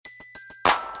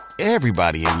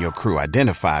Everybody in your crew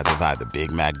identifies as either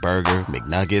Big Mac Burger,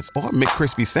 McNuggets, or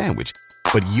McCrispy Sandwich.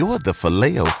 But you're the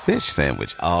Filet-O-Fish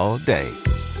Sandwich all day.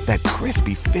 That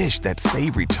crispy fish, that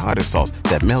savory tartar sauce,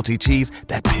 that melty cheese,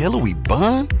 that pillowy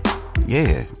bun.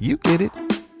 Yeah, you get it.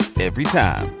 Every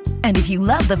time. And if you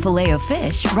love the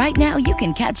Filet-O-Fish, right now you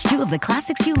can catch two of the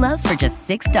classics you love for just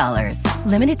 $6.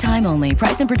 Limited time only.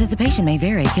 Price and participation may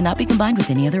vary. Cannot be combined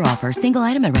with any other offer. Single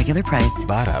item at regular price.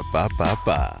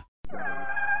 Ba-da-ba-ba-ba.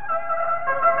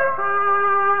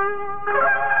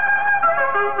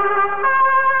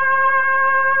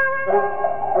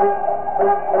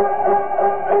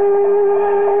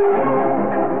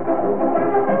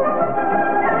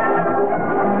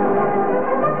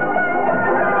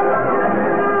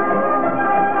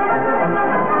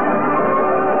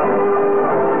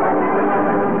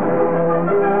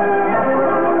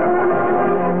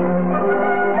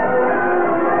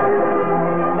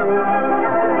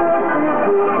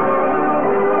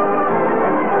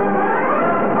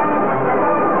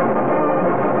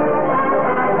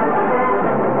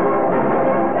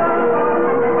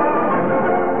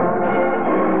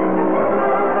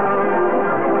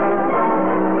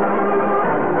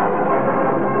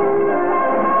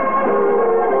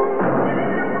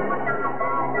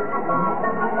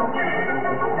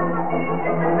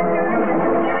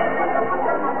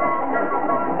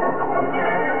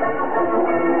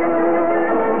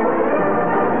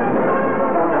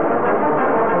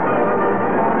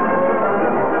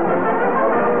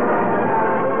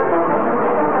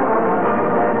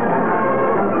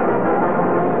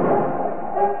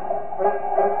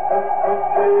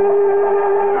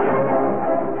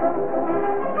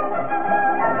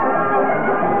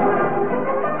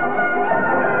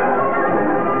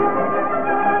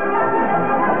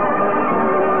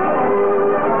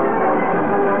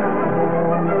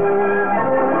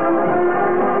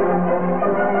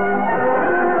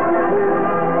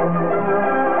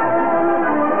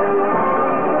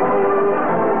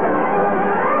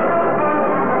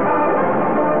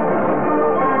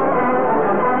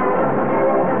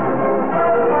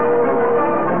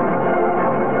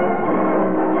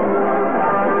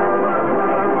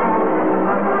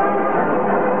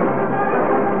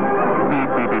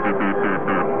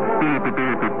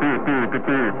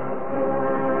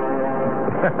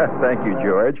 Thank you,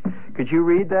 George. Could you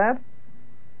read that?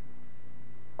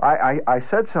 I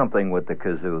said something with the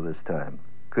kazoo this time.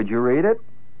 Could you read it?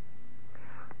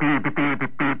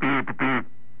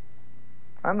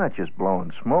 I'm not just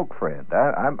blowing smoke, Fred.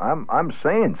 I'm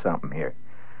saying something here.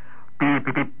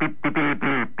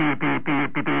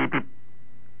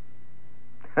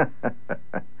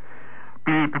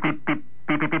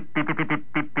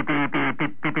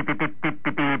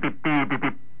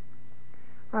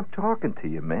 I'm talking to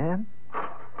you, man.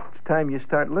 It's time you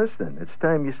start listening. It's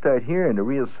time you start hearing the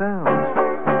real sounds.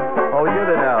 Oh, you're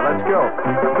there now. Let's go.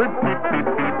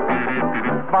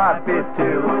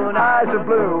 5'2", eyes are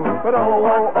blue, but oh,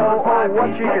 what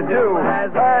she can do.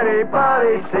 Has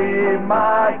anybody seen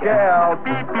my gal?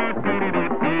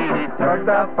 Turn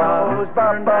that pose,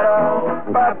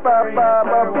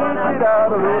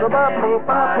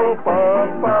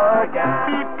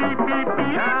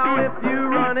 now if you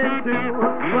run into,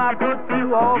 I put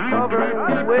you all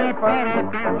covered with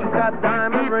fun. She's got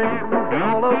diamond rings and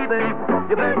all those things.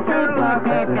 You bet your life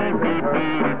that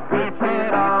good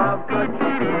shit off, good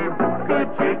chick, good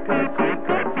chick, good chick,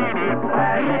 good chick.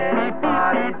 Has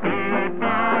anybody seen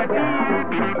my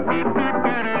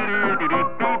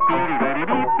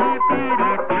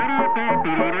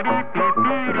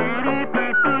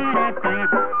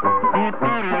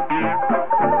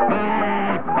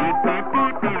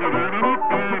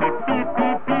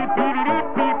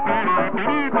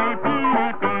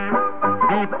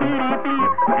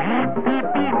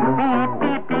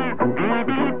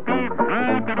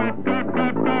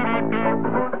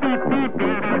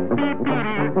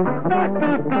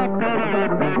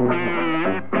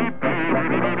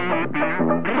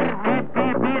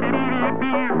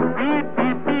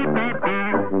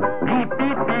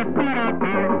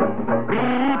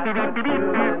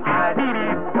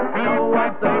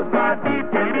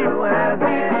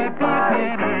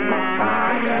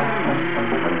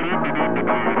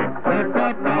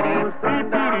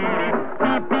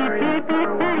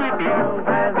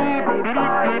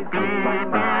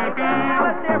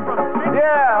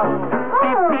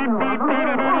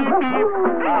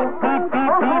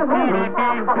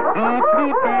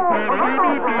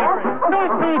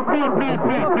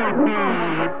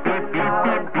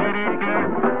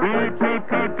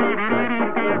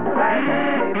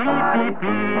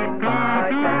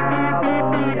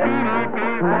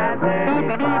Has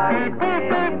anybody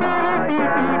seen my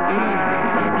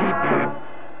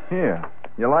Yeah.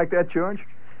 You like that, George?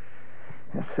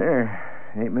 Yes, sir.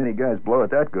 Ain't many guys blow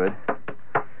it that good.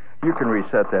 You can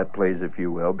reset that, please, if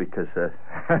you will, because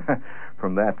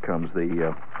from that comes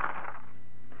the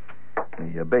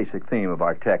basic theme of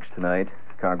our text tonight,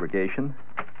 congregation.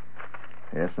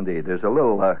 Yes, indeed. There's a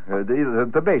little...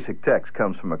 the basic text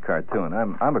comes from a cartoon.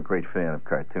 I'm a great fan of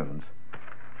cartoons.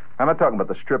 I'm not talking about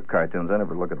the strip cartoons. I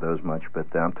never look at those much, but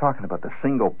I'm talking about the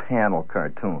single-panel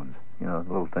cartoons. You know,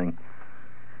 the little thing.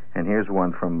 And here's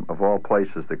one from, of all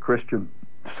places, the Christian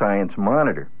Science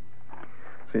Monitor.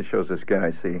 See, it shows this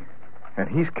guy, see, and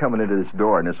he's coming into this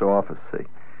door in this office, see,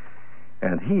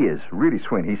 and he is really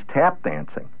swinging. He's tap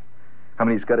dancing. I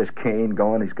mean, he's got his cane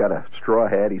going. He's got a straw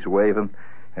hat. He's waving.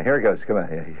 And here he goes. Come on.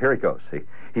 Here he goes. See,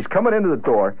 he's coming into the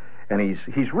door, and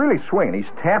he's really swinging. He's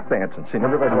tap dancing. See, and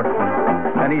everybody's watching.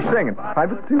 And he's singing. I've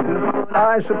two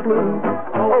eyes of blue.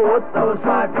 Oh, what those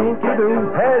 5 feet can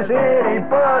do. Has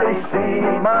anybody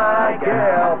seen my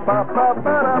gal?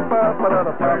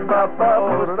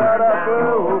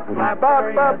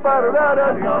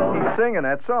 He's singing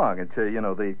that song until, you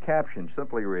know, the caption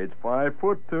simply reads,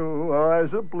 5'2",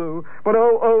 eyes of blue. But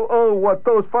oh, what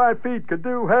those 5 feet could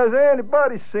do. Has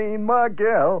anybody seen my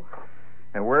gal?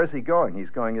 And where is he going? He's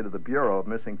going into the Bureau of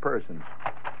Missing Persons.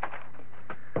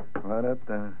 I'm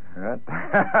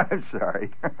sorry.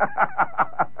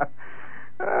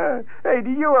 Hey,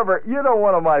 do you ever? You know,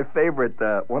 one of my favorite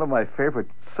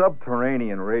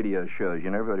subterranean radio shows. You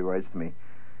know, everybody writes to me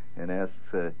and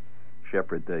asks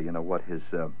Shepard, you know, what his.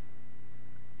 For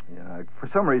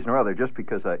some reason or other, just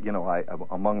because I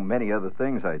among many other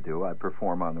things I do, I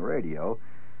perform on the radio.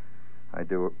 I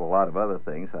do a lot of other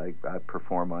things. I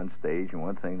perform on stage and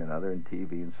one thing and another, and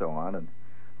TV and so on. And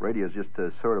radio is just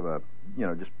sort of a,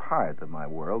 just part of my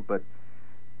world. But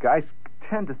guys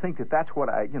tend to think that that's what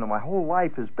my whole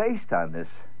life is based on this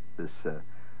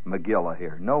Megillah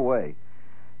here. No way.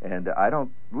 And I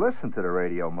don't listen to the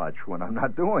radio much when I'm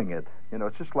not doing it. You know,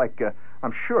 it's just like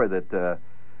I'm sure that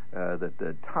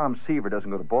Tom Seaver doesn't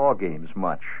go to ball games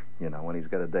much. You know, when he's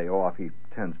got a day off, he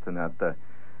tends to not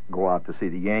go out to see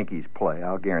the Yankees play.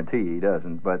 I'll guarantee he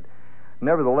doesn't. But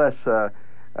nevertheless,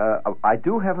 I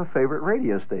do have a favorite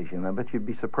radio station. I bet you'd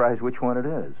be surprised which one it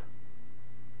is.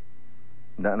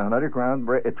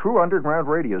 A true underground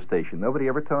radio station. Nobody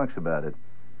ever talks about it.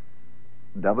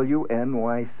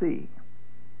 WNYC.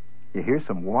 You hear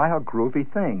some wild, groovy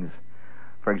things.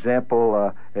 For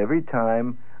example, every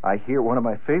time I hear one of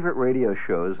my favorite radio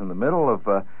shows in the middle of,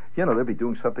 they'll be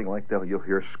doing something like that. You'll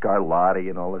hear Scarlatti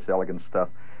and all this elegant stuff.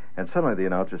 And suddenly the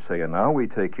announcer say, and now we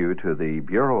take you to the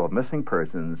Bureau of Missing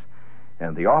Persons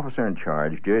and the officer in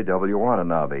charge, J.W.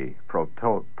 Watanabe,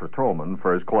 patrolman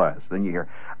first class. Then you hear,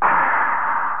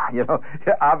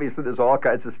 obviously there's all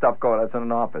kinds of stuff going on. It's in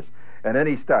an office. And then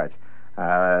he starts,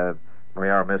 we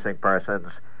are missing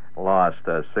persons, lost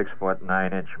a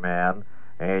 6'9" man,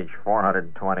 age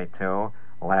 422,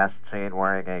 last seen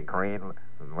wearing a green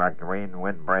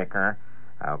windbreaker,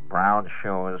 brown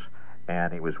shoes,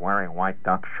 and he was wearing white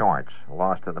duck shorts,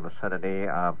 lost in the vicinity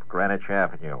of Greenwich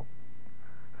Avenue.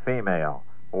 Female,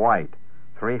 white,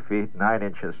 3 feet 9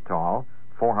 inches tall,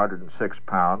 406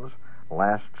 pounds,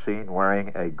 last seen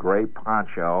wearing a gray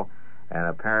poncho, and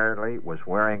apparently was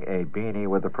wearing a beanie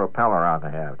with a propeller on the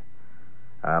head.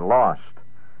 Lost.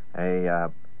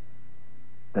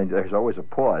 There's always a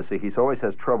pause. See, he always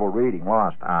has trouble reading.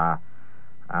 Lost. A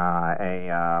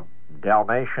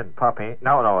Dalmatian puppy.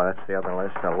 No, that's the other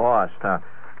list. Lost.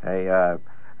 A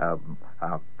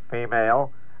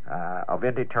female of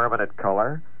indeterminate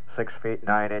color, 6 feet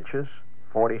 9 inches,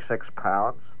 46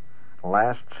 pounds.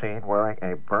 Last seen wearing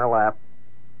a burlap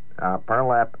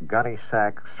gunny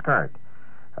sack skirt.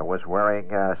 Was wearing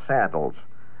sandals.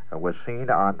 Was seen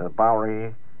on the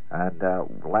Bowery and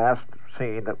last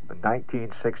seen in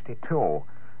 1962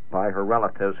 by her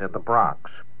relatives in the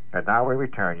Bronx. And now we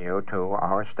return you to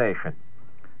our station.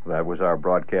 That was our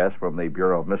broadcast from the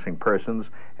Bureau of Missing Persons,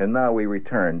 and now we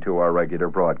return to our regular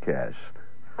broadcast.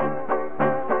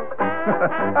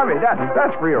 I mean,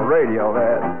 that's real radio,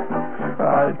 man.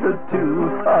 Eyes are two,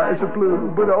 eyes are blue,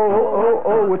 but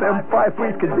oh, what them 5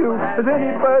 feet can do. Has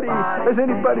anybody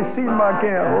seen my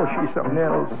gal? Oh, she's something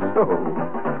else. Oh,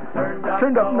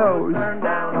 turned up nose, turned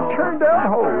down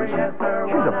hose.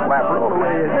 She's a flapper all the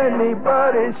way. Has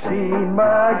anybody seen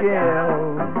my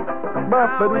gal?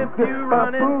 If you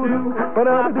run into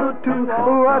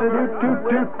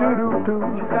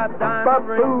she's got diamond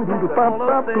rings, all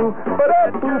those things.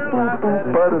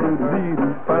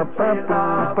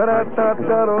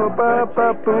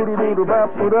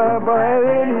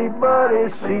 Anybody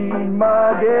seen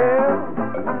my gal?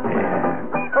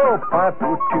 Oh,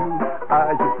 5'2",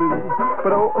 eyes are blue.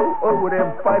 But oh,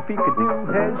 them 5 feet could do.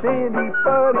 Has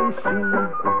anybody seen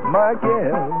my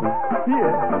gal?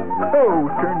 Yeah. Oh,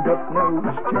 turned up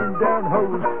nose, turned down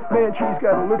hose. Man, she's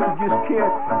got a look you just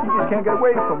can't get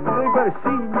away from. Has anybody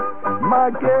seen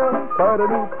my gal?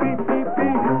 Ba-da-doo, beep, beep,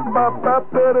 beep.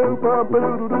 Ba-ba-ba-doo,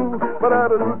 ba-ba-doo-doo.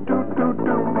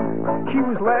 Ba-da-doo-doo-doo-doo. She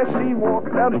was last seen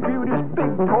walking down the street with this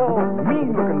big, tall,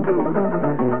 mean-looking dude.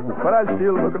 But I'm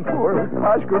still looking for her.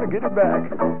 I was going to get her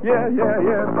back. Yeah.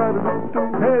 Ba-da-doo-doo.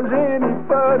 Has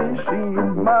anybody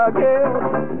seen my gal?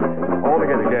 All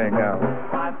together, gang, now.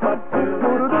 5'2",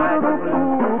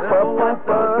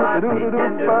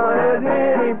 has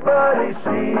anybody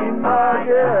seen my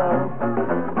gal?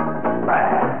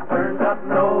 Turned up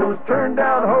nose, turned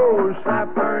down hose. Has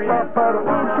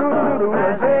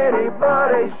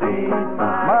anybody seen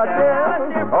my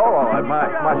gal? Oh,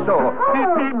 my solo.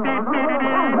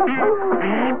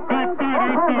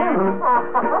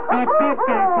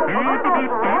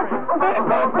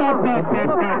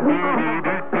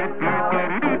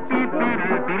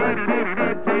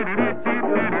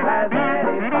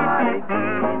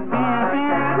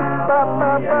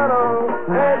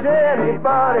 Has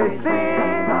anybody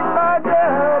seen my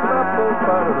gal?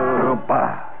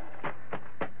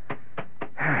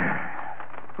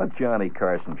 Let Johnny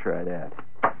Carson try that.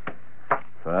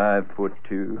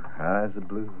 5'2", eyes are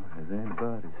blue. Has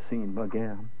anybody seen my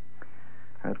gal?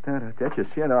 That just,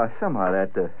 somehow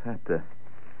it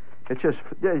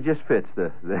just fits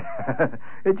the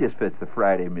it just fits the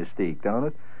Friday mystique, don't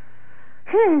it?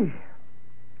 Hey,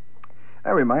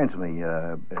 that reminds me,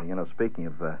 speaking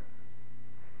of that,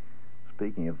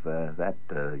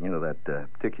 that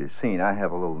particular scene, I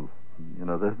have a little,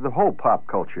 the whole pop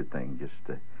culture thing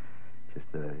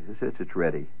it's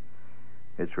ready.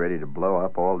 It's ready to blow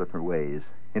up all different ways.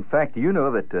 In fact, do you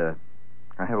know that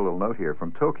I have a little note here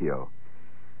from Tokyo.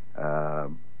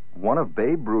 One of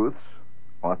Babe Ruth's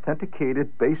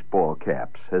authenticated baseball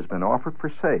caps has been offered for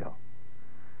sale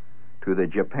to the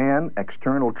Japan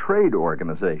External Trade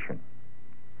Organization.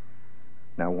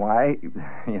 Now, why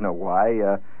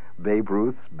Babe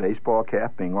Ruth's baseball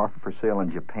cap being offered for sale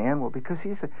in Japan? Well, because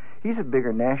he's a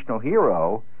bigger national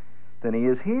hero than he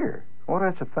is here. Well,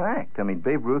 that's a fact. I mean,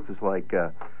 Babe Ruth is like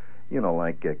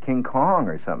King Kong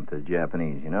or something to the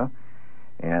Japanese,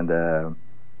 And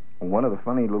one of the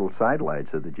funny little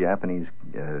sidelights of the Japanese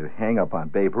hang up on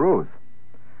Babe Ruth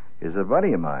is a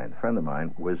buddy of mine, a friend of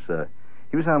mine, he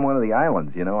was on one of the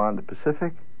islands, on the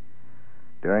Pacific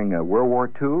during World War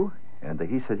II, and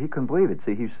he said he couldn't believe it.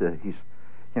 See, he's a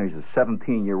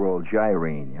 17-year-old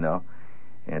gyrene,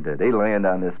 and they land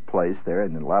on this place there,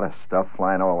 and a lot of stuff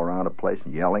flying all around the place,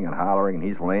 and yelling and hollering, and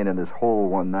he's laying in this hole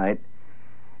one night,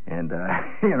 and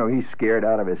he's scared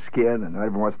out of his skin, and every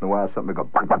once in a while something will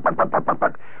go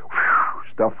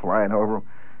stuff flying over him,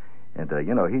 and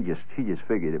he just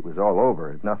figured it was all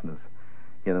over. Nothing's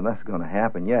going to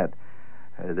happen yet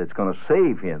that's going to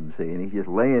save him. See, and he's just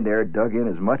laying there, dug in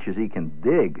as much as he can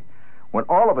dig, when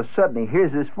all of a sudden he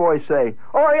hears this voice say,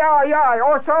 "Oh, yeah,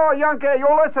 also, Yankee, you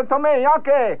listen to me,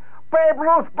 Yankee. Babe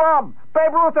Ruth bum.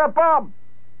 Babe Ruth a bum."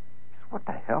 What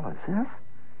the hell is this?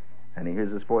 And he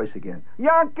hears this voice again.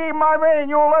 "Yankee, my man,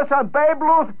 you listen. Babe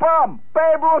Ruth bum.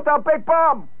 Babe Ruth a big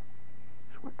bum."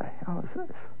 What the hell is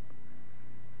this?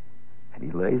 And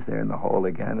he lays there in the hole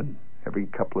again, and every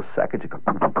couple of seconds, it goes,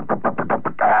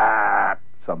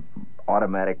 some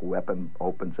automatic weapon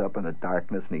opens up in the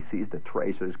darkness, and he sees the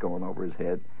tracers going over his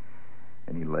head,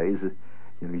 and he lays it.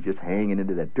 He's just hanging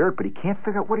into that dirt, but he can't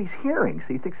figure out what he's hearing.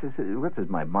 So he thinks, is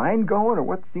my mind going, or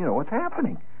what's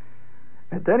happening?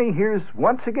 And then he hears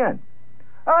once again,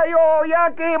 "Hey, you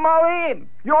Yankee Marine,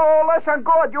 you listen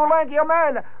good, you lanky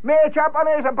man. Me,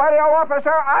 Japanese Imperial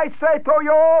officer, I say to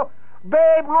you,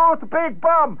 Babe Ruth, big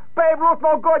bum. Babe Ruth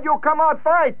no good, you come out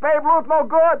fight. Babe Ruth no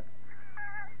good."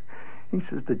 He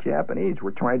says the Japanese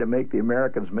were trying to make the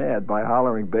Americans mad by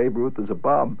hollering Babe Ruth is a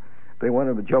bum. They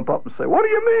wanted him to jump up and say, "What do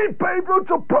you mean, Babe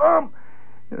Ruth's a bum?"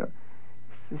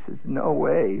 He says, "No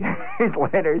way." He's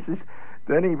later, he says,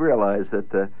 then he realized that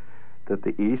the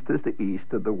East is the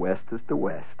East and the West is the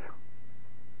West.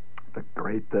 The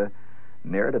great,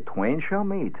 ne'er the twain shall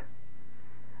meet.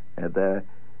 And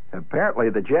apparently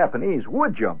the Japanese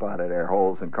would jump out of their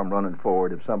holes and come running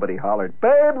forward if somebody hollered,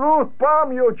 "Babe Ruth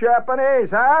bum, you Japanese,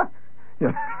 huh?"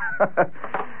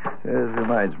 This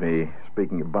reminds me,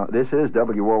 speaking of this is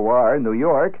WOR, New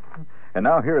York. And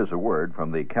now here's a word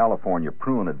from the California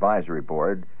Prune Advisory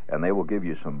Board, and they will give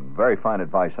you some very fine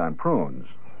advice on prunes.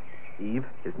 Eve,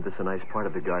 isn't this a nice part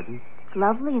of the garden? It's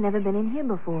lovely. I've never been in here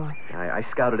before. I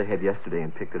scouted ahead yesterday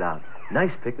and picked it out.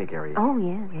 Nice picnic area. Oh,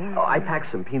 yeah. Oh, I packed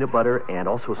some peanut butter and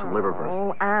also some liverwurst.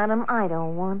 Oh, Adam, I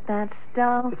don't want that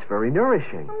stuff. It's very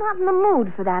nourishing. I'm not in the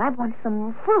mood for that. I want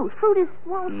some fruit. Fruit is,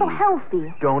 well, so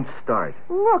healthy. Don't start.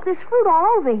 Look, there's fruit all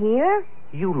over here.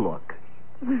 You look.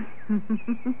 They're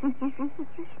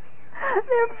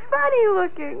funny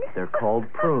looking. They're called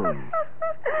prunes.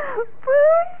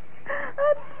 Prunes?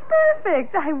 That's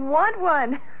perfect. I want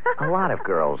one. A lot of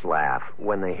girls laugh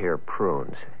when they hear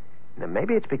prunes. Now,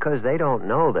 maybe it's because they don't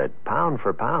know that pound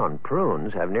for pound,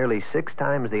 prunes have nearly 6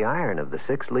 times the iron of the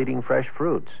 6 leading fresh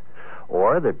fruits.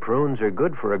 Or that prunes are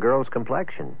good for a girl's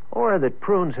complexion. Or that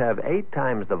prunes have 8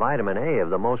 times the vitamin A of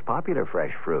the most popular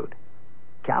fresh fruit.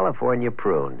 California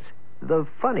prunes, the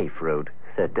funny fruit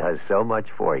that does so much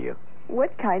for you.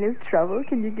 What kind of trouble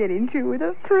can you get into with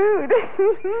a prune?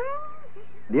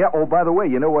 Yeah, oh, by the way,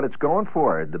 you know what it's going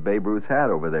for? The Babe Ruth hat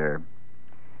over there.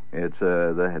 It's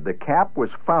the cap was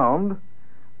found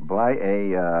by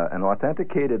an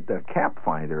authenticated cap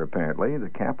finder, apparently. The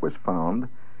cap was found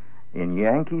in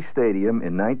Yankee Stadium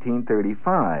in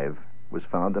 1935. Was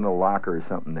found in a locker or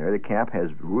something there. The cap has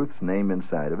Ruth's name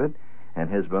inside of it and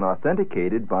has been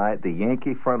authenticated by the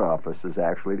Yankee front office as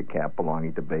actually the cap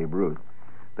belonging to Babe Ruth.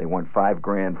 They won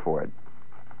 $5,000 for it,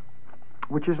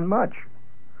 which isn't much.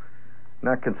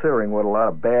 Not considering what a lot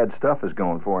of bad stuff is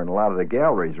going for in a lot of the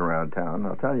galleries around town,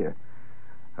 I'll tell you.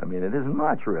 I mean, it isn't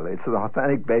much, really. It's an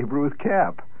authentic Babe Ruth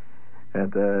cap.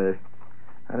 And I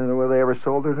don't know whether they ever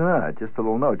sold it or not. Just a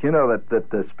little note. You know,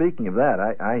 that speaking of that,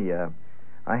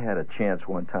 I had a chance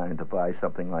one time to buy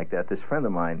something like that. This friend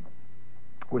of mine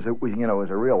was a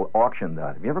real auction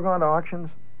dot. Have you ever gone to auctions?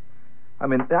 I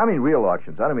mean real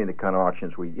auctions. I don't mean the kind of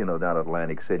auctions down at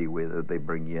Atlantic City where they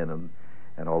bring you in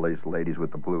and all these ladies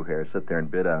with the blue hair sit there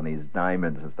and bid on these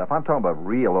diamonds and stuff. I'm talking about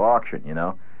real auction,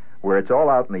 where it's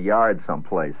all out in the yard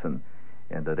someplace, and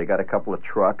they got a couple of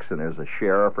trucks, and there's a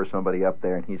sheriff or somebody up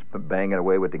there, and he's banging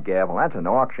away with the gavel. That's an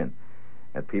auction,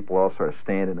 and people all sort of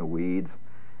stand in the weeds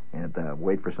and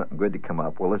wait for something good to come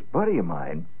up. Well, this buddy of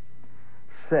mine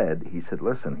said,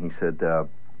 listen,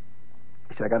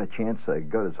 I got a chance to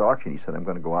go to this auction. He said, I'm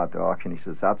going to go out to auction. He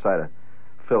says, outside of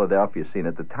Philadelphia scene.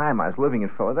 At the time, I was living in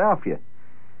Philadelphia.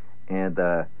 And,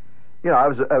 I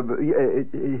was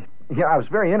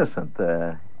very innocent.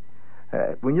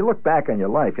 When you look back on your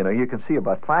life, you can see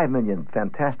about 5 million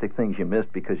fantastic things you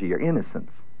missed because of your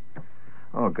innocence.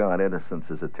 Oh, God, innocence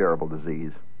is a terrible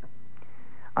disease.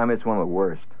 I mean, it's one of the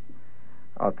worst.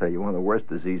 I'll tell you, one of the worst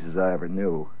diseases I ever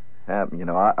knew. Listen,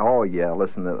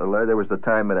 there was the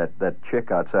time that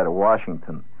chick outside of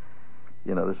Washington,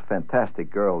 this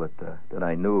fantastic girl that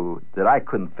I knew, that I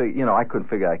couldn't figure, I couldn't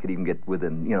figure I could even get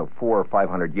within, 400 or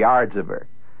 500 yards of her.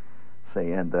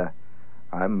 Say, and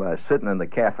I'm sitting in the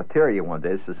cafeteria one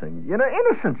day, saying,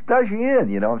 innocence does you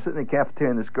in. I'm sitting in the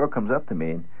cafeteria, and this girl comes up to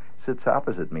me and sits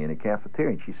opposite me in the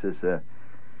cafeteria, and she says,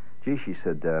 she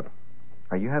said,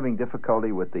 are you having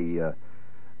difficulty with the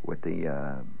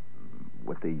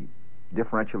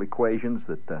differential equations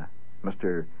that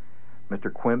Mr.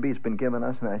 Quimby's been giving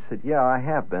us? And I said, yeah, I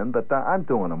have been, but I'm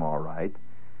doing them all right.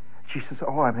 She says,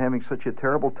 oh, I'm having such a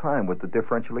terrible time with the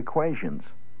differential equations.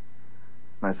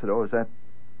 And I said, oh, is that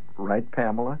right,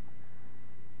 Pamela?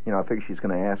 I figure she's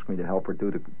going to ask me to help her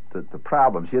do the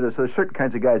problems. There's certain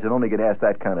kinds of guys that only get asked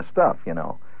that kind of stuff,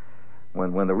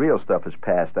 When the real stuff is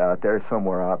passed out, they're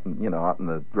somewhere out in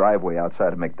the driveway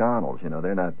outside of McDonald's.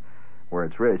 They're not where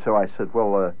it's ready. So I said,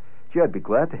 well, gee, I'd be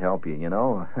glad to help you,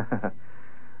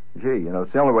 Gee,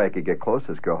 it's the only way I could get close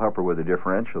to this girl, help her with the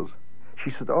differentials.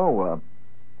 She said, I don't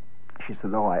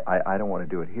want to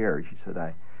do it here. She said,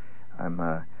 I'm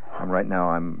right now,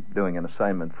 I'm doing an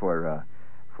assignment for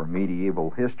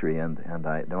medieval history, and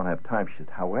I don't have time. She said,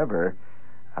 however,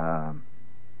 I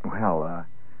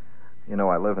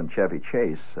live in Chevy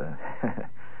Chase,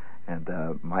 and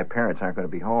my parents aren't going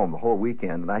to be home the whole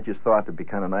weekend, and I just thought it'd be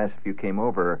kind of nice if you came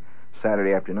over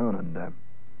Saturday afternoon and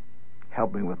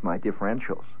helped me with my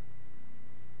differentials.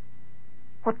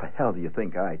 What the hell do you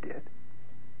think I did?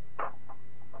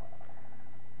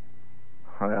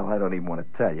 Well, I don't even want to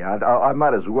tell you. I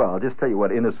might as well. I'll just tell you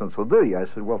what innocence will do you. I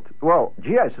said,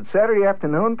 I said, Saturday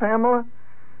afternoon, Pamela?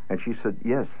 And she said,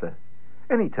 yes,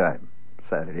 anytime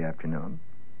Saturday afternoon.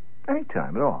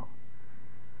 Anytime at all.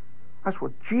 I said,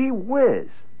 well, gee whiz.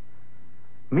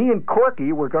 Me and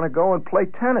Corky were going to go and play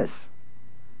tennis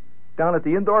down at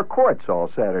the indoor courts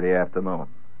all Saturday afternoon.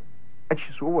 And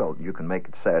she said, well, you can make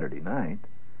it Saturday night.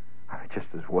 Just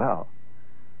as well.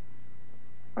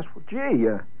 I said,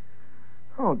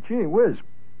 well, gee whiz,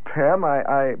 Pam,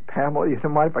 Pamela, you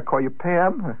don't mind if I call you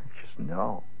Pam? She said,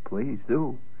 no, please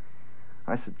do.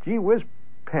 I said, gee whiz,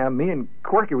 Pam, me and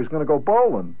Corky was going to go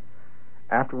bowling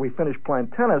after we finished playing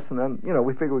tennis, and then,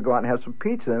 we figured we'd go out and have some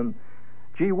pizza, and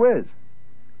gee whiz.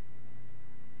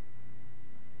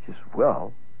 She said,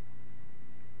 well,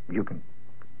 you can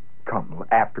come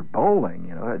after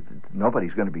bowling,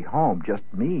 nobody's going to be home, just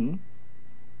me.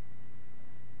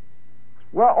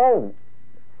 Well,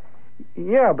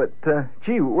 yeah, but,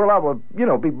 gee, we're liable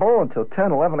to, be bowling till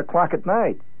 10, 11 o'clock at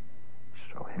night.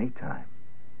 So anytime.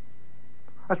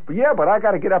 I said, yeah, but I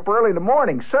got to get up early in the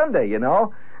morning, Sunday, Yeah,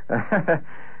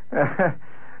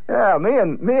 me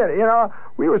and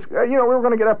we were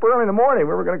going to get up early in the morning.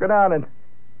 We were going to go down and...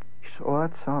 She said, well,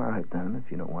 that's all right then,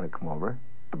 if you don't want to come over.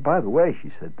 But by the way,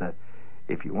 she said,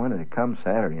 if you wanted to come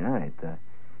Saturday night,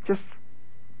 just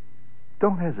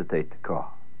don't hesitate to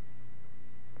call.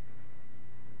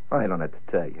 I don't have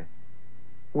to tell you.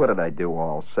 What did I do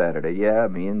all Saturday? Yeah,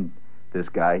 me and this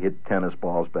guy hit tennis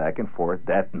balls back and forth.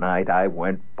 That night I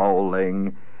went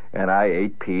bowling, and I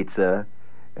ate pizza,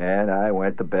 and I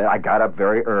went to bed. I got up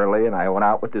very early, and I went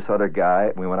out with this other guy,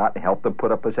 and we went out and helped him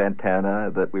put up his antenna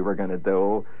that we were going to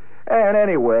do. And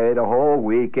anyway, the whole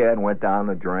weekend went down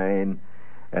the drain.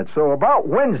 And so about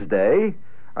Wednesday,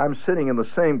 I'm sitting in the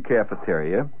same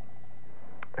cafeteria,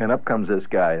 and up comes this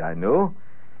guy I knew.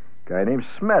 Guy named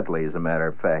Smedley, as a matter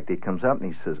of fact. He comes up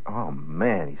and he says, oh,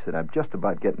 man, he said, I'm just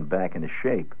about getting back into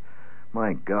shape.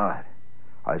 My God.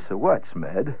 I said, what,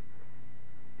 Smed?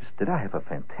 He said, did I have a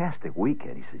fantastic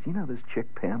weekend? He says, this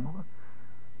chick, Pamela?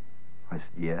 I said,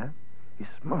 yeah. He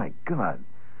says, my God,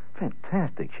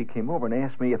 fantastic. She came over and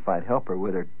asked me if I'd help her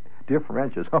with her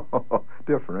differentials. Oh,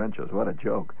 differentials, what a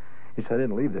joke. He said, I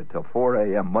didn't leave there till 4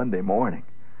 a.m. Monday morning.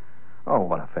 Oh,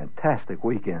 what a fantastic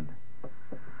weekend.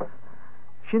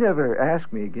 She never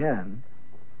asked me again.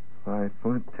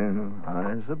 5'2",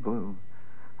 eyes are blue.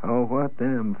 Oh, what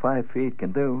them 5 feet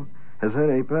can do. Has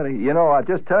anybody... I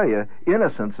just tell you,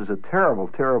 innocence is a terrible,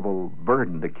 terrible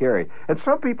burden to carry. And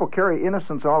some people carry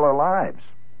innocence all their lives.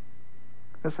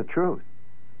 That's the truth.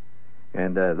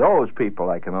 And those people,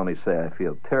 I can only say I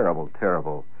feel terrible,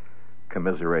 terrible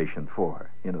commiseration for.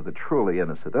 The truly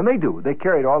innocent. And they do. They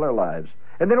carry it all their lives.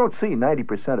 And they don't see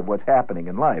 90% of what's happening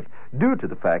in life due to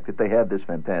the fact that they had this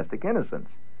fantastic innocence.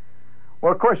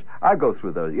 Well, of course, I go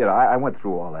through those. I went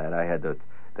through all that. I had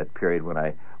that period when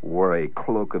I wore a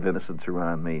cloak of innocence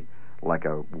around me like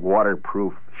a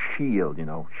waterproof shield,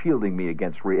 shielding me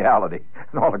against reality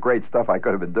and all the great stuff I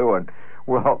could have been doing.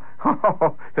 Well,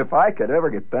 if I could ever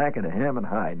get back into Hammond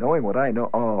High, knowing what I know,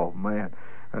 oh, man,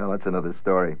 well, that's another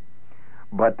story.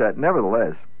 But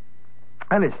nevertheless,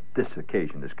 on this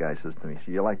occasion, this guy says to me,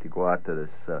 so you like to go out to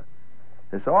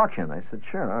this auction? I said,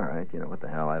 sure, all right, what the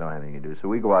hell, I don't have anything to do. So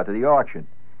we go out to the auction,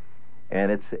 and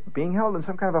it's being held in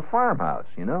some kind of a farmhouse,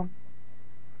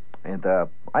 And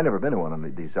I've never been to one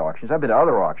of these auctions. I've been to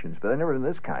other auctions, but I've never been to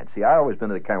this kind. See, I've always been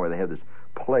to the kind where they have this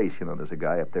place, there's a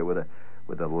guy up there with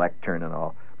a lectern and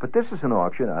all. But this is an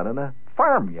auction out in a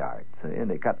farmyard, and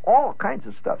they got all kinds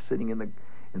of stuff sitting in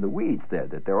the weeds there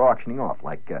that they're auctioning off,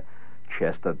 like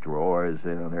chest of drawers,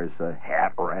 there's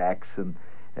hat racks and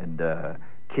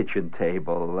kitchen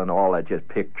table and all that, just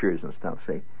pictures and stuff.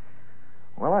 See,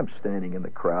 well, I'm standing in the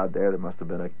crowd there. There must have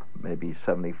been maybe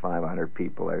 7,500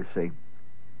 people there. See,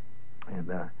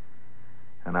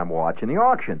 and I'm watching the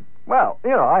auction. Well,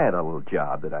 I had a little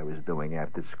job that I was doing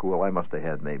after school. I must have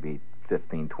had maybe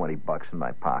 $15-20 in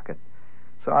my pocket.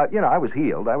 So I was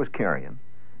healed. I was carrying.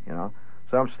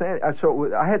 So I'm standing.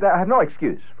 So I have no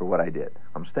excuse for what I did.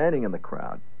 I'm standing in the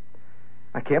crowd.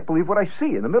 I can't believe what I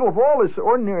see. In the middle of all this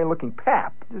ordinary-looking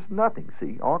pap, there's nothing.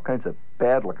 See, all kinds of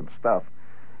bad-looking stuff.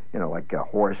 Like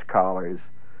horse collars.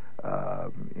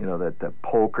 The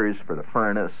pokers for the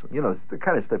furnace. The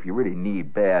kind of stuff you really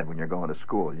need bad when you're going to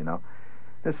school.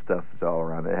 This stuff is all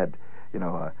around. They had,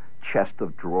 a chest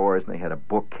of drawers, and they had a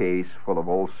bookcase full of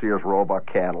old Sears Roebuck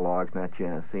catalogs. See,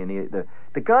 and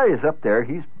the guy is up there.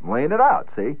 He's laying it out.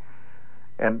 See,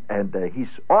 and he's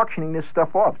auctioning this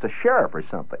stuff off. It's a sheriff or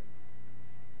something.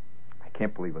 I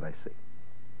can't believe what I see.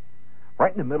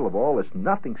 Right in the middle of all this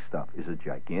nothing stuff is a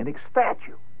gigantic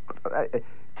statue. It's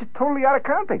just totally out of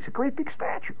context. A great big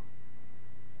statue.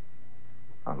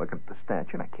 I'm looking at the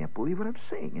statue, and I can't believe what I'm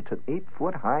seeing. It's an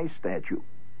 8-foot-high statue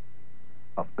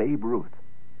of Babe Ruth.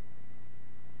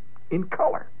 In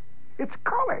color. It's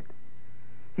colored.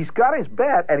 He's got his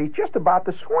bat, and he's just about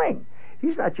to swing.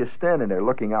 He's not just standing there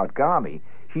looking out gammy.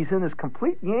 He's in his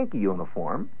complete Yankee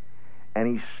uniform, and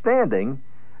he's standing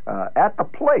at the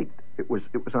plate. It was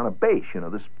on a base.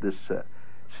 This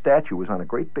statue was on a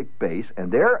great big base,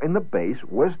 and there in the base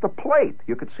was the plate.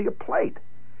 You could see a plate.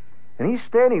 And he's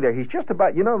standing there. He's just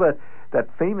about, that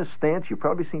famous stance. You've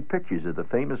probably seen pictures of the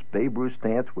famous Babe Ruth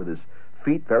stance with his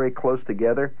feet very close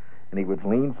together, and he would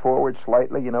lean forward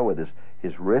slightly, with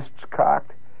his wrists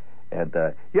cocked. And,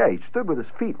 he stood with his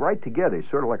feet right together,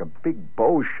 sort of like a big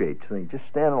bow shape. So he's just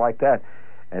standing like that.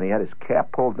 And he had his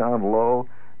cap pulled down low,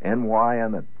 NY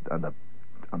on the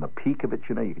peak of it.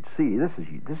 You could see this is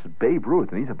Babe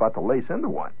Ruth, and he's about to lace into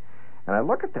one. And I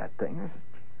look at that thing, and I said,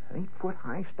 an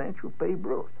 8-foot-high statue of Babe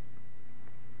Ruth.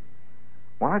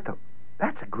 Well, I thought,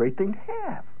 that's a great thing to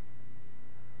have.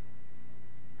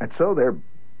 And so they're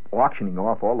auctioning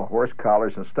off all the horse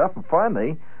collars and stuff, and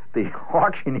finally the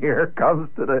auctioneer comes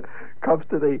to the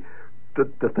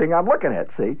thing I'm looking at,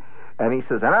 see? And he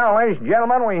says, and now, ladies and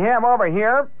gentlemen, we have over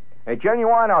here a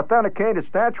genuine, authenticated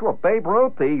statue of Babe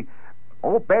Ruth, the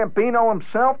old Bambino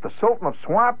himself, the Sultan of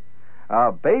Swat.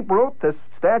 Babe Ruth, this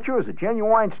statue is a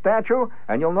genuine statue,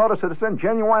 and you'll notice that it's in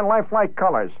genuine lifelike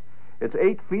colors. It's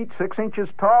 8 feet, 6 inches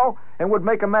tall, and would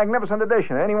make a magnificent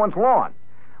addition to anyone's lawn.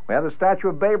 We have the statue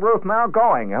of Babe Ruth now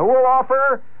going. Who will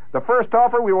offer? The first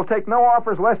offer, we will take no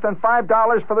offers less than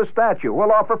 $5 for the statue.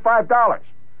 We'll offer $5.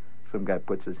 Some guy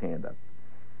puts his hand up.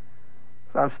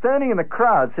 So I'm standing in the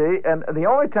crowd, see, and the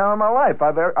only time in my life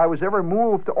I was ever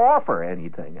moved to offer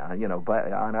anything,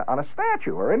 on a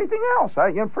statue or anything else.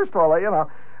 First of all,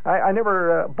 I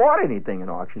never bought anything in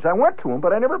auctions. I went to them,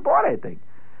 but I never bought anything.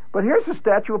 But here's the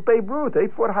statue of Babe Ruth,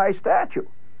 8-foot-high statue.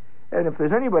 And if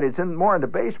there's anybody that's more into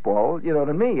baseball,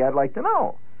 than me, I'd like to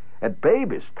know. And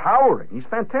Babe is towering. He's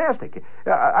fantastic.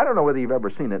 I don't know whether you've ever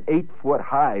seen an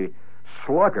 8-foot-high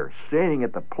slugger standing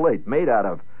at the plate made out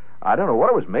of, I don't know what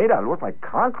it was made out of. It looked like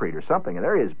concrete or something. And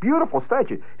there he is. Beautiful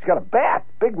statue. He's got a bat.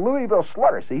 Big Louisville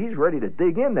slugger. See, he's ready to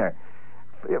dig in there.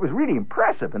 It was really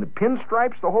impressive. And the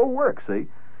pinstripes, the whole work, see.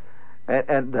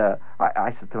 And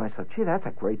I said to myself, gee, that's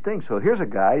a great thing. So here's a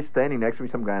guy standing next to me,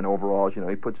 some guy in overalls,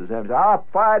 he puts his hand,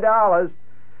 $5.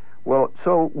 Well,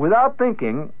 so without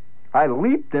thinking, I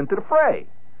leaped into the fray.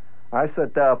 I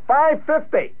said,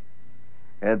 $5.50.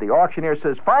 And the auctioneer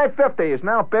says, $5.50 is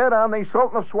now bid on the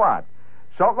Sultan of Swat.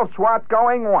 Sultan of Swat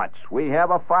going once. We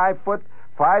have a $5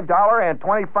 and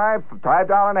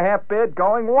 $5.5 bid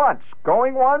going once.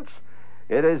 Going once.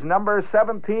 It is number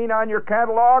 17 on your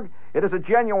catalog. It is a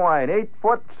genuine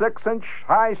 8-foot, 6-inch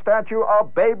high statue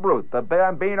of Babe Ruth, the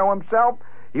Bambino himself.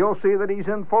 You'll see that he's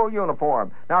in full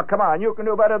uniform. Now, come on, you can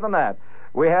do better than that.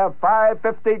 We have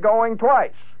 $5.50 going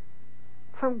twice.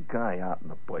 Some guy out in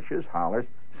the bushes hollers,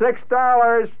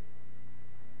 $6.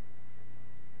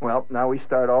 Well, now we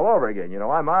start all over again.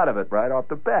 I'm out of it right off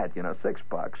the bat,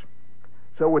 $6.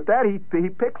 So with that, he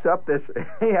picks up this,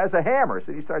 he has a hammer,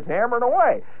 so he starts hammering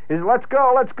away. He says, let's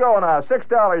go now.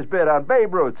 $6 bid on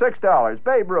Babe Ruth, $6,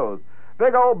 Babe Ruth.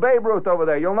 Big old Babe Ruth over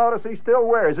there. You'll notice he still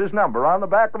wears his number on the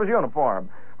back of his uniform.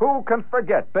 Who can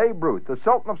forget Babe Ruth, the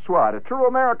Sultan of Swat, a true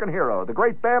American hero, the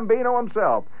great Bambino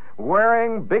himself,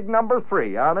 wearing big number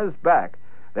 3 on his back.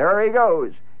 There he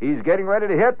goes. He's getting ready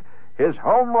to hit his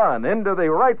home run into the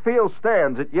right field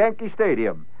stands at Yankee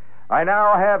Stadium. I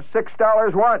now have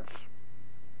 $6 once.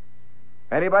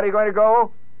 Anybody going to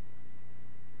go?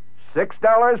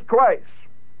 $6 twice.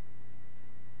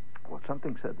 Well,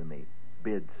 something said to me,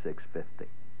 bid $6.50.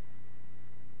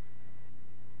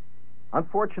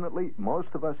 Unfortunately, most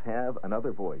of us have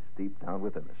another voice deep down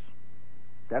within us.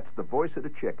 That's the voice of the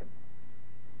chicken.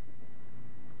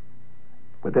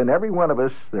 Within every one of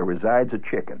us, there resides a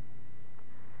chicken.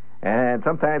 And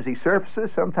sometimes he surfaces,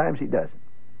 sometimes he doesn't.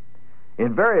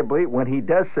 Invariably, when he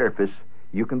does surface,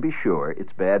 you can be sure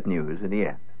it's bad news in the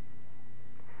end.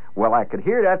 Well, I could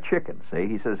hear that chicken, see?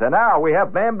 He says, and now we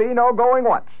have Bambino going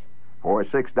once for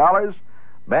 $6,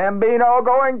 Bambino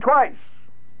going twice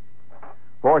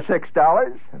for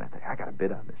 $6. And I think, I got a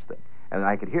bid on this thing. And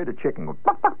I could hear the chicken go,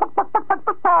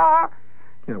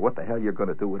 what the hell you're going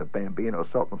to do with a Bambino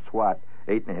Sultan of Swat,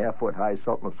 8.5-foot high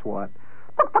Sultan of Swat.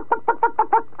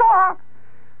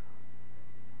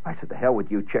 I said, the hell with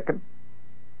you, chicken.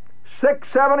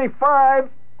 $6.75.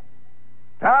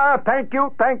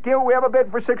 Thank you. We have a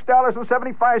bid for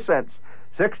 $6.75.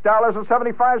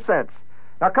 $6.75.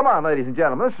 Now, come on, ladies and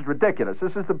gentlemen. This is ridiculous.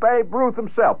 This is the Babe Ruth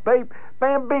himself,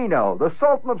 Bambino, the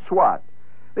Sultan of Swat,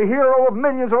 the hero of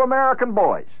millions of American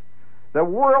boys, the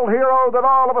world hero that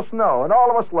all of us know and all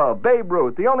of us love, Babe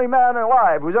Ruth, the only man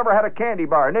alive who's ever had a candy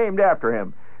bar named after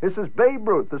him. This is Babe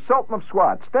Ruth, the Sultan of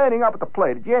Swat, standing up at the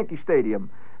plate at Yankee Stadium.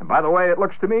 And by the way, it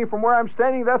looks to me from where I'm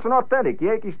standing, that's an authentic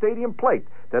Yankee Stadium plate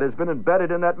that has been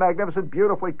embedded in that magnificent,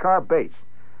 beautifully carved base.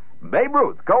 Babe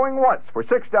Ruth going once for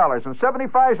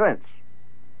 $6.75.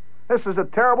 This is a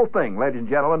terrible thing, ladies and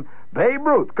gentlemen. Babe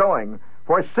Ruth going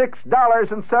for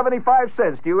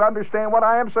 $6.75. Do you understand what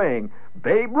I am saying?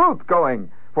 Babe Ruth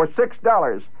going for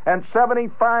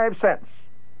 $6.75.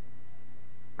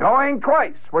 Going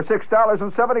twice for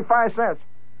 $6.75.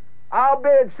 I'll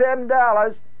bid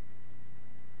 $7.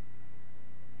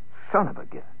 Son of a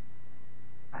gun.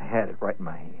 I had it right in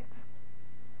my hands.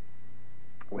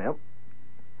 Well,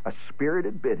 a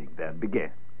spirited bidding then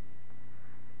began.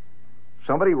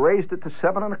 Somebody raised it to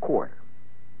 7 1/4.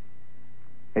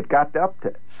 It got up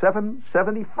to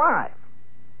 $7.75.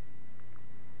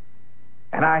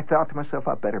 And I thought to myself,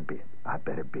 I better bid.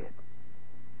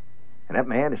 And that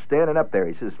man is standing up there.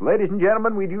 He says, ladies and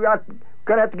gentlemen, we're going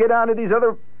to have to get on to these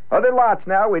other lots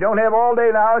now. We don't have all day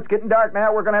now. It's getting dark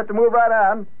now. We're going to have to move right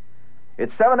on.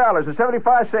 It's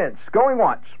 $7.75 going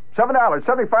once.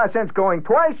 $7.75 going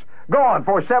twice. Gone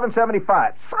for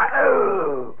 $7.75.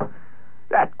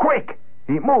 That quick.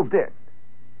 He moved in.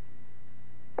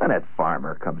 And that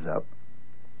farmer comes up,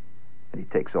 and he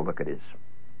takes a look at his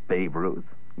Babe Ruth,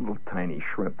 little tiny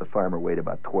shrimp. The farmer weighed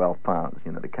about 12 pounds.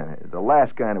 You know, the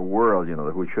last guy in the world, you know,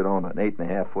 who should own an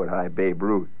 8.5-foot high Babe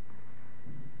Ruth.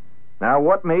 Now,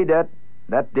 what made that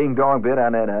ding-dong bid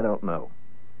on that, I don't know.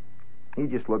 He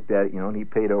just looked at it, you know, and he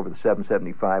paid over the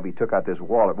 $7.75. He took out this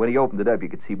wallet. When he opened it up, you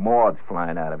could see moths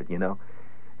flying out of it, you know.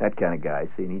 That kind of guy,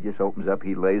 see, and he just opens up,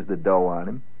 he lays the dough on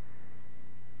him.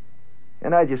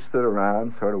 And I just stood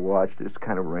around, sort of watched. It's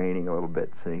kind of raining a little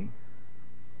bit, see?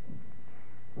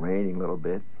 Raining a little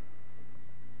bit.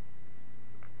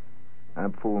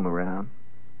 I'm fooling around.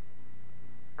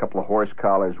 A couple of horse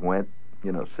collars went,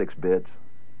 6 bids.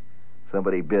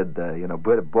 Somebody bid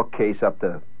a bookcase up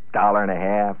to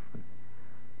 $1.50.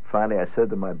 Finally, I said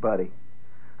to my buddy,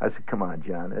 I said, come on,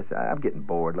 John, I'm getting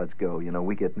bored. Let's go.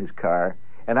 We get in his car.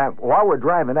 And while we're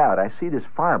driving out, I see this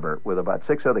farmer with about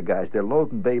 6 other guys. They're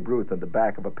loading Babe Ruth in the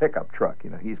back of a pickup truck.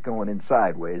 He's going in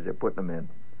sideways. They're putting him in.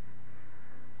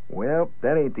 Well,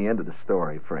 that ain't the end of the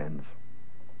story, friends.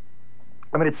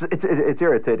 I mean, it's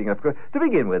irritating. To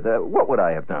begin with, what would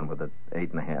I have done with an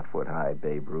 8.5-foot high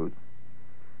Babe Ruth?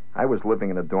 I was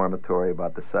living in a dormitory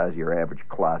about the size of your average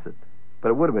closet. But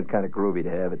it would have been kind of groovy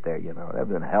to have it there, That would have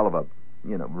been a hell of a,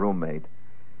 roommate.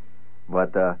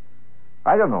 But,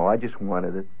 I don't know. I just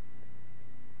wanted it.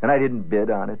 And I didn't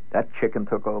bid on it. That chicken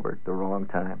took over at the wrong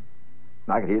time.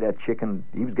 And I could hear that chicken.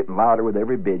 He was getting louder with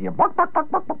every bid. Buck, buck,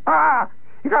 buck, buck, buck, ah.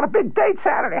 You got a big date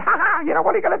Saturday. Ha ha.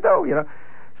 What are you going to do?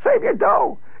 Save your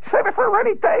dough. Save it for a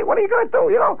rainy day. What are you going to do?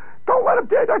 Don't let them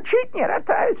do. They're cheating you.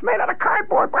 It's made out of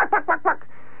cardboard. Buck, buck, buck, buck.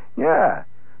 Yeah.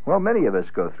 Well, many of us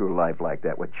go through life like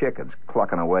that with chickens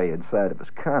clucking away inside of us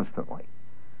constantly.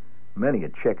 Many a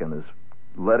chicken has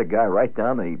led a guy right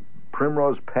down the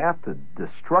primrose path to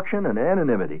destruction and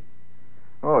anonymity.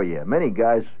 Oh, yeah, many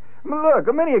guys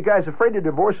a guy's afraid to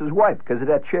divorce his wife because of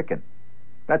that chicken.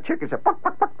 That chicken said, buck,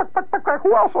 buck, buck, buck, buck, buck, buck.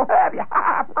 Who else will have you?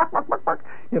 Buck, buck, buck, buck.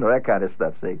 That kind of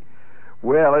stuff, see?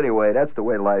 Well, anyway, that's the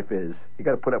way life is. You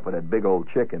got to put up with that big old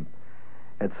chicken.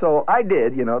 And so I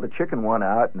did, the chicken won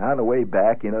out, and on the way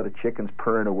back, the chicken's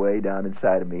purring away down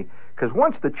inside of me. Because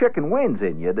once the chicken wins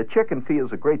in you, the chicken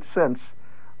feels a great sense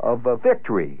of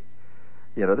victory.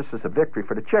 This is a victory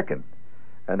for the chicken.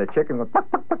 And the chicken went,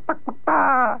 buck, buck, buck, buck, buck,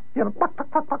 buck, buck,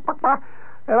 buck, buck, buck, buck, buck.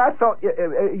 And I thought,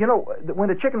 when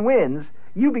the chicken wins,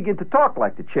 you begin to talk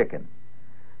like the chicken.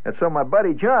 And so my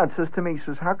buddy John says to me, he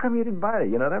says, how come you didn't buy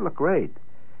it? That looked great.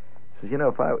 He says,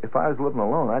 if I was living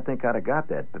alone, I think I'd have got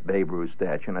that Babe Ruth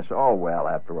statue. And I said, oh, well,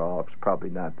 after all, it's probably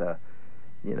not,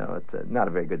 it's not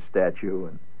a very good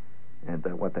statue. And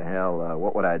what the hell,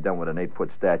 what would I have done with an 8-foot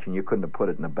statue? And you couldn't have put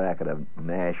it in the back of the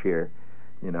Nash here.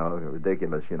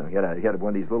 Ridiculous, He had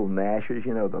one of these little Nashes,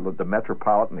 the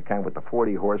Metropolitan, the kind with the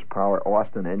 40 horsepower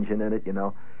Austin engine in it,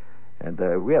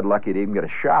 And we had lucky to even get a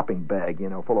shopping bag,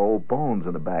 full of old bones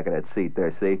in the back of that seat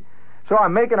there, see? So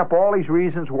I'm making up all these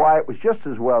reasons why it was just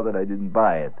as well that I didn't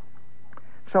buy it.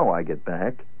 So I get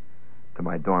back to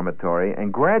my dormitory,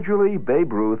 and gradually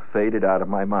Babe Ruth faded out of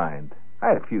my mind. I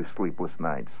had a few sleepless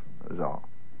nights, that was all.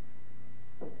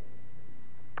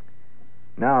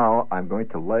 Now I'm going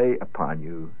to lay upon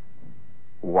you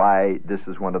why this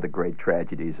is one of the great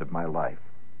tragedies of my life.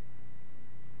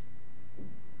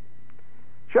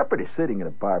 Shepherd is sitting in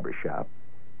a barber shop.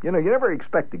 You never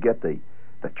expect to get the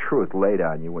truth laid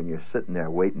on you when you're sitting there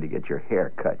waiting to get your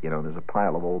hair cut. There's a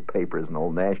pile of old papers and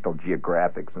old National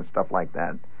Geographics and stuff like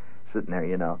that sitting there,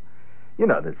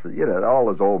 all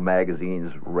those old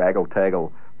magazines,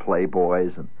 Raggle-Taggle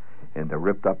Playboys and the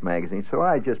ripped up magazines. So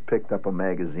I just picked up a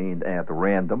magazine at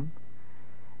random,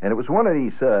 and it was one of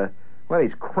One of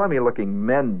these crummy-looking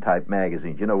men-type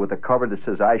magazines, with a cover that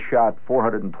says, I shot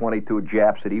 422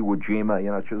 Japs at Iwo Jima.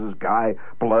 It's just this guy,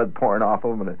 blood pouring off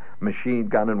of him, and a machine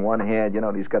gun in one hand,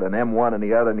 and he's got an M1 in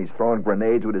the other, and he's throwing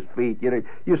grenades with his feet.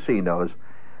 You've seen those,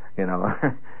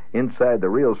 inside the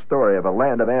real story of a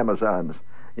land of Amazons.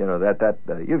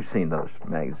 You've seen those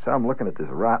magazines. So I'm looking at this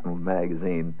rotten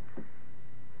magazine.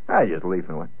 I just leave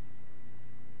it.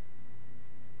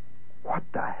 What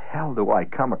the hell do I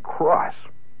come across?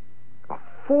 A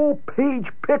full-page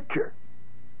picture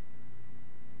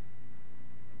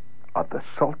of the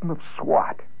Sultan of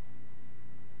Swat.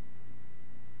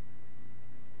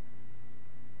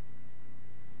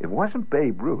 It wasn't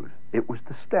Babe Ruth. It was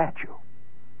the statue.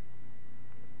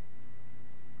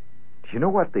 Do you know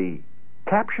what the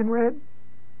caption read?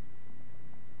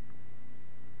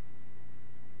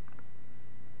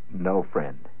 No,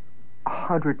 friend.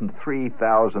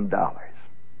 $103,000.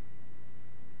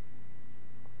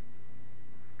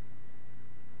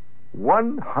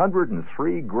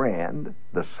 $103,000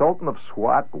 the Sultan of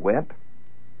Swat went.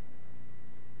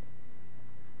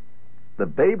 The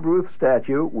Babe Ruth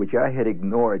statue, which I had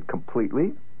ignored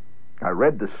completely, I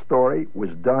read the story, was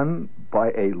done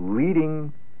by a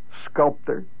leading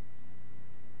sculptor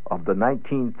of the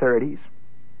 1930s.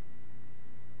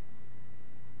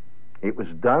 It was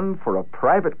done for a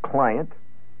private client,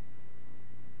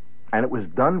 and it was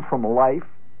done from life.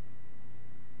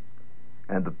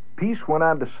 And the piece went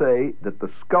on to say that the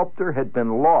sculptor had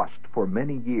been lost for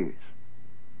many years.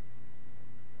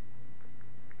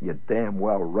 You're damn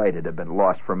well right it had been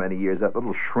lost for many years. That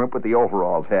little shrimp with the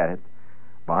overalls had it.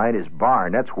 Behind his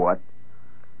barn, that's what.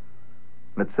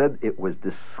 And it said it was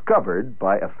discovered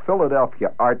by a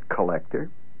Philadelphia art collector,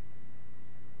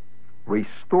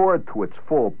 restored to its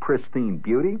full pristine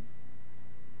beauty,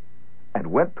 and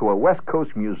went to a West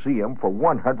Coast museum for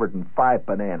 105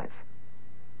 bananas.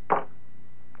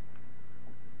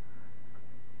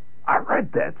 I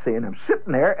read that, see, and I'm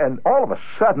sitting there, and all of a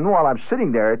sudden, while I'm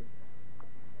sitting there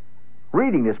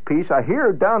reading this piece, I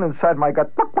hear down inside my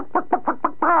gut,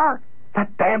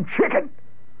 that damn chicken.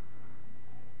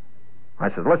 I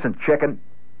said, listen, chicken,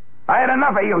 I had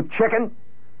enough of you, chicken.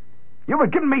 You've been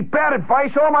giving me bad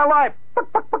advice all my life. I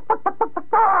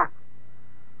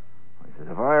said,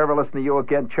 if I ever listen to you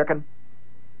again, chicken,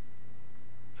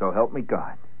 so help me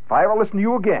God, if I ever listen to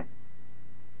you again,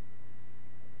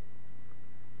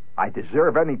 I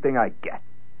deserve anything I get.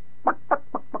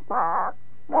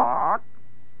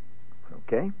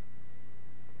 Okay?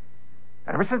 And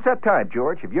ever since that time,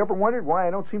 George, have you ever wondered why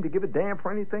I don't seem to give a damn for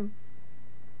anything?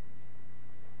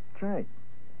 That's right.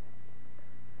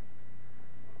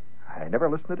 I never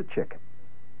listen to the chicken.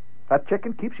 That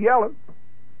chicken keeps yelling.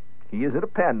 He is in a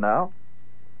pen now.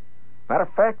 Matter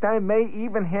of fact, I may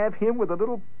even have him with a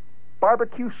little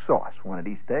barbecue sauce one of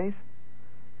these days.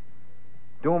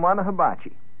 Do him on the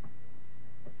hibachi.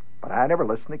 But I never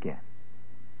listen again.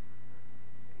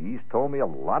 He's told me a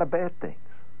lot of bad things.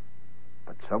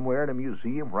 But somewhere in a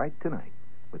museum right tonight,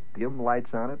 with dim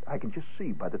lights on it, I can just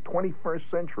see by the 21st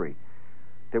century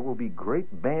there will be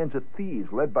great bands of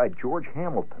thieves led by George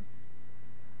Hamilton.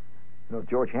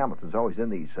 George Hamilton's always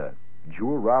in these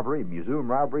jewel robbery,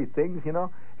 museum robbery things,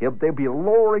 They'll be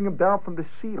lowering him down from the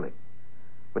ceiling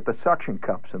with the suction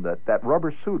cups and that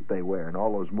rubber suit they wear in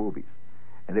all those movies.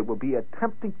 And they will be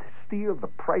attempting to steal the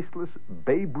priceless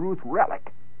Babe Ruth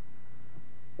relic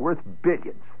worth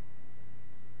billions.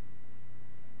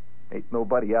 Ain't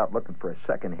nobody out looking for a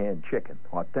second-hand chicken,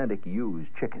 authentic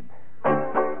used chicken.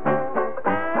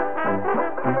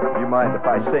 You mind if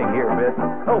I sing here a bit?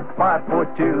 Oh,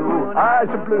 5'2", eyes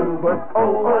are blue, but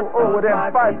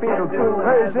them 5 feet will do.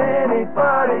 Has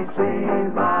anybody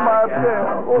seen my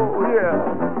gal? Oh, yeah.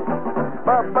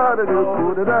 Has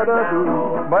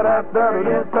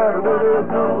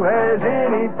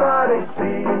anybody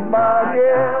seen my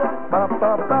gal?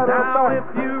 Now if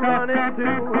you run into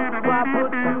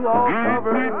 5'2", all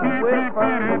covered with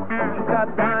fur, she's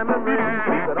got diamond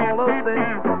rings and all those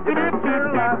things. You bet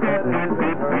your life that it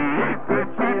isn't her. Could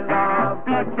she love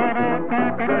the chicken?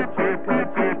 Could she?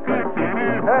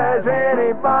 Has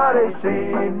anybody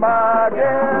seen my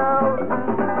gal?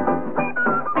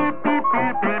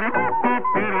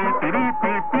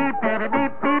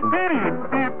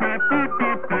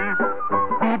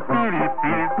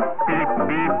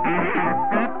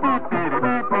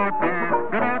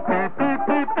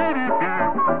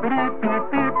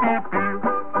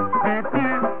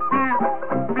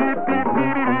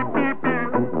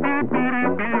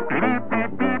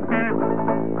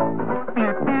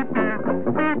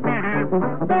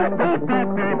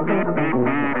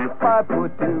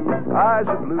 5'2", eyes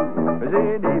are blue. Has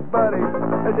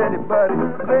anybody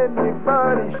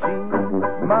seen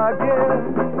my gal?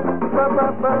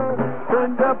 Ba-ba-ba,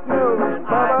 turned up nose,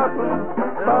 ba-ba-ba.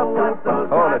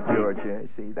 Hold it, George.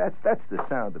 See, that's the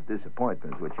sound of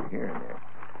disappointment, is what you're hearing there.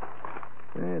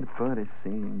 Anybody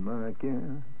seen my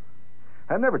gal?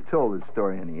 I've never told this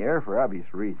story in the air for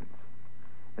obvious reasons.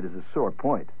 It is a sore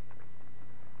point.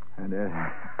 And,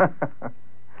 now,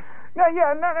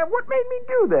 what made me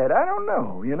do that? I don't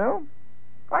know, you know?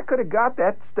 I could have got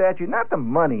that statue, not the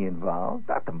money involved,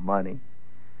 not the money.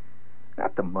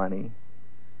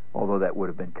 Although that would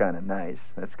have been kind of nice.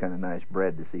 That's kind of nice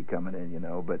bread to see coming in, you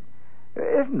know. But it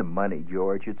isn't the money,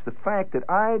 George. It's the fact that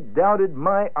I doubted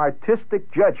my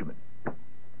artistic judgment.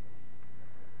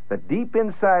 That deep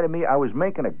inside of me, I was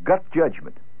making a gut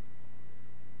judgment.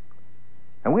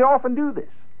 And we often do this.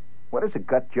 What is a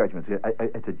gut judgment?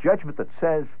 It's a judgment that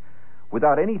says,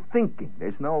 without any thinking,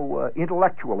 there's no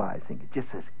intellectualizing. It just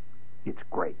says, it's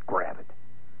great, grab it.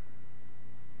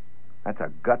 That's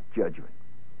a gut judgment.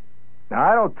 Now,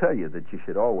 I don't tell you that you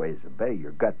should always obey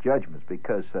your gut judgments,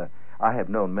 because I have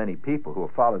known many people who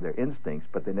have followed their instincts,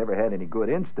 but they never had any good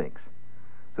instincts.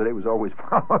 So they was always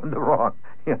following the wrong,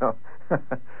 you know.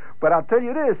 But I'll tell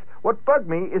you this, what bugged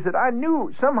me is that I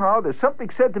knew somehow there's something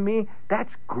said to me,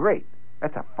 that's great.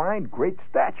 That's a fine, great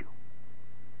statue.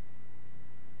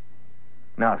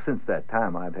 Now, since that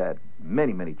time, I've had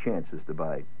many, many chances to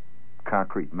buy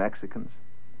concrete Mexicans.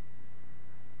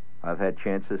 I've had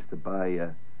chances to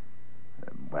buy,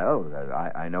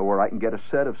 I know where I can get a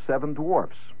set of 7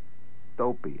 dwarfs.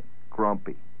 Dopey and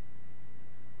grumpy.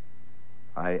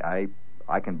 I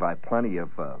can buy plenty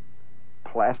of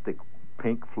plastic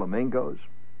pink flamingos.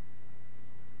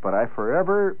 But I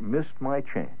forever missed my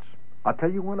chance. I'll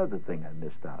tell you one other thing I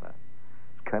missed out on.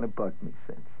 It's kind of bugged me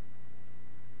since.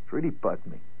 It's really bugged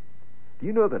me. Do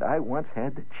you know that I once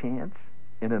had the chance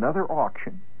in another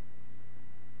auction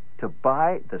to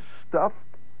buy the stuffed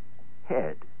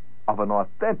head of an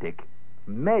authentic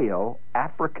male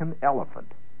African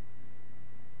elephant?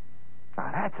 Now,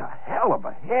 that's a hell of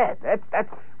a head. That's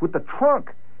with the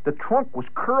trunk. The trunk was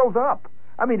curled up.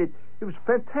 I mean, it was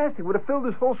fantastic. It would have filled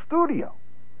this whole studio.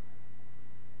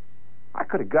 I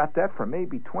could have got that for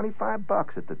maybe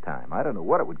 $25 at the time. I don't know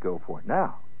what it would go for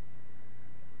now.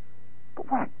 But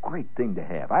what a great thing to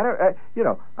have.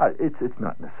 It's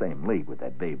not in the same league with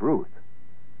that Babe Ruth.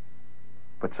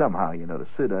 But somehow, to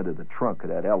sit under the trunk of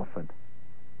that elephant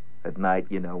at night,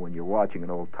 when you're watching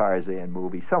an old Tarzan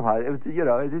movie, somehow,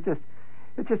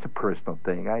 it's just a personal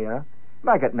thing. I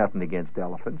got nothing against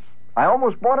elephants. I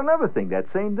almost bought another thing that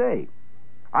same day.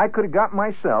 I could have got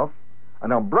myself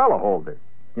an umbrella holder.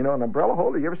 You know, an umbrella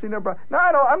holder? You ever seen an umbrella? No,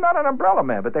 I'm not an umbrella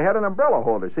man, but they had an umbrella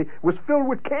holder. See, it was filled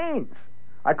with canes.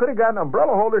 I could have got an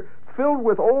umbrella holder filled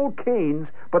with old canes,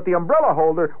 but the umbrella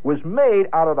holder was made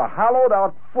out of the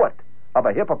hollowed-out foot of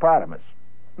a hippopotamus.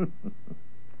 It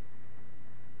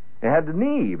had the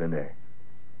knee even there.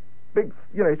 Big,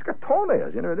 it's got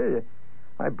toenails,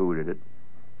 I booted it.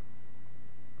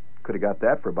 Could have got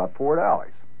that for about $4.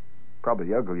 Probably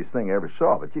the ugliest thing I ever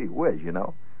saw, but gee whiz,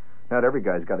 Not every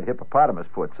guy's got a hippopotamus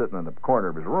foot sitting in the corner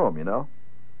of his room,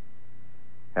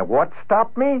 And what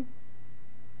stopped me?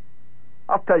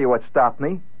 I'll tell you what stopped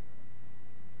me.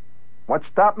 What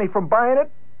stopped me from buying it?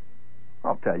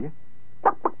 I'll tell you.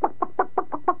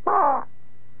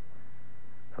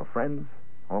 So, friends,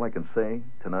 all I can say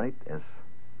tonight is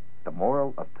the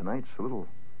moral of tonight's little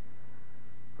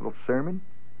sermon.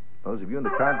 Those of you in the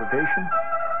congregation,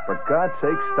 for God's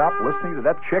sake, stop listening to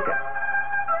that chicken.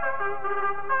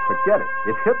 Forget it.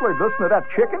 If Hitler had listened to that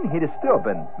chicken, he'd have still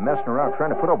been messing around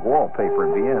trying to put up wallpaper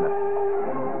in Vienna.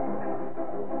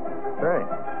 Right.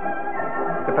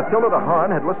 If Attila the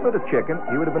Hun had listened to the chicken,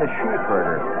 he would have been a sheep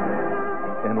herder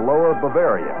in Lower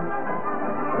Bavaria.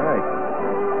 Right.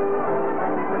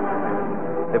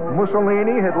 If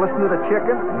Mussolini had listened to the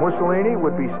chicken, Mussolini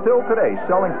would be still today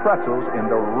selling pretzels in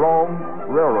the Rome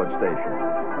railroad station.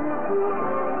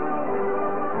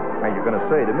 Now, you're going to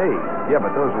say to me, yeah,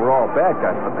 but those were all bad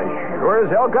guys, but they sure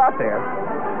as hell got there.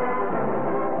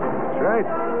 That's right.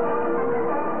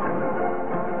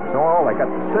 So all I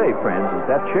got to say, friends, is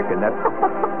that chicken, that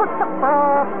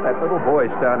little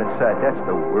voice down inside, that's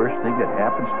the worst thing that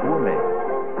happens to a man.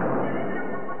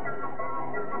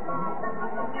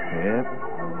 Yep.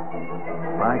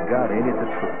 My God, ain't it the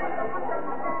truth?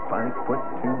 5'2",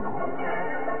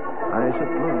 eyes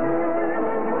are blue.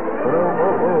 But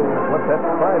oh, what that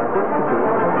 5'2"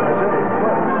 has anybody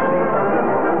seen?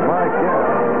 My God.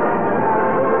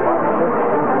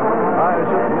 5'2", eyes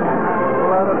are blue.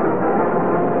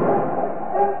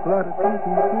 lot of tea.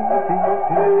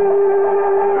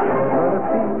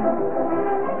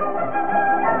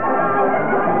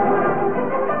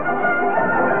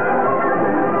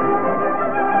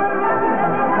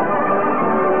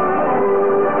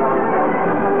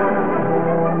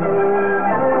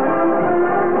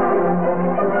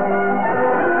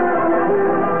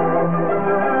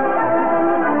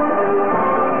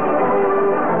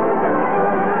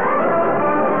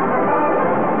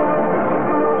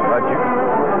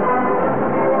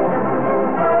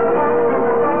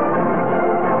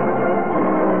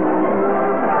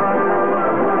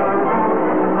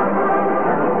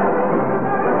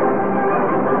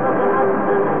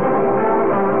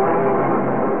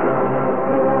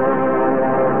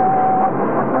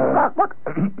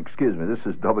 Excuse me, this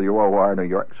is WOR New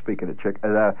York, speaking to Chick.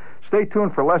 Stay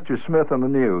tuned for Lester Smith on the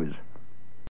news.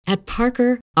 At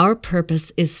Parker, our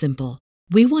purpose is simple.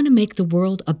 We want to make the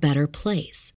world a better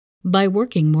place by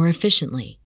working more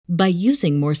efficiently, by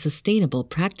using more sustainable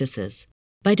practices,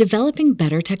 by developing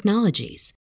better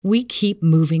technologies. We keep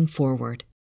moving forward.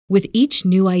 With each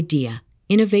new idea,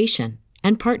 innovation,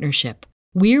 and partnership,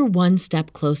 we're one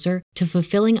step closer to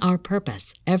fulfilling our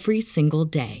purpose every single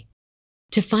day.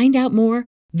 To find out more,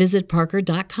 visit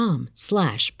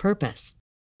parker.com/purpose.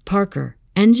 Parker,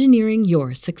 engineering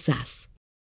your success.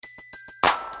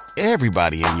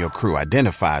 Everybody in your crew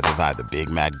identifies as either Big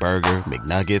Mac Burger,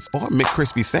 McNuggets, or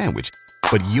McCrispy Sandwich.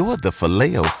 But you're the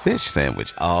Filet-O-Fish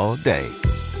Sandwich all day.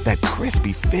 That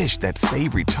crispy fish, that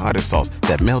savory tartar sauce,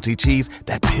 that melty cheese,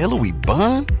 that pillowy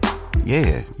bun.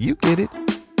 Yeah, you get it.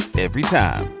 Every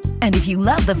time. And if you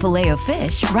love the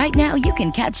Filet-O-Fish, right now you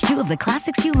can catch two of the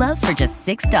classics you love for just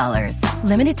 $6.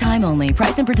 Limited time only.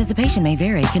 Price and participation may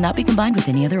vary. Cannot be combined with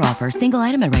any other offer. Single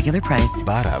item at regular price.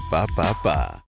 Ba-da-ba-ba-ba.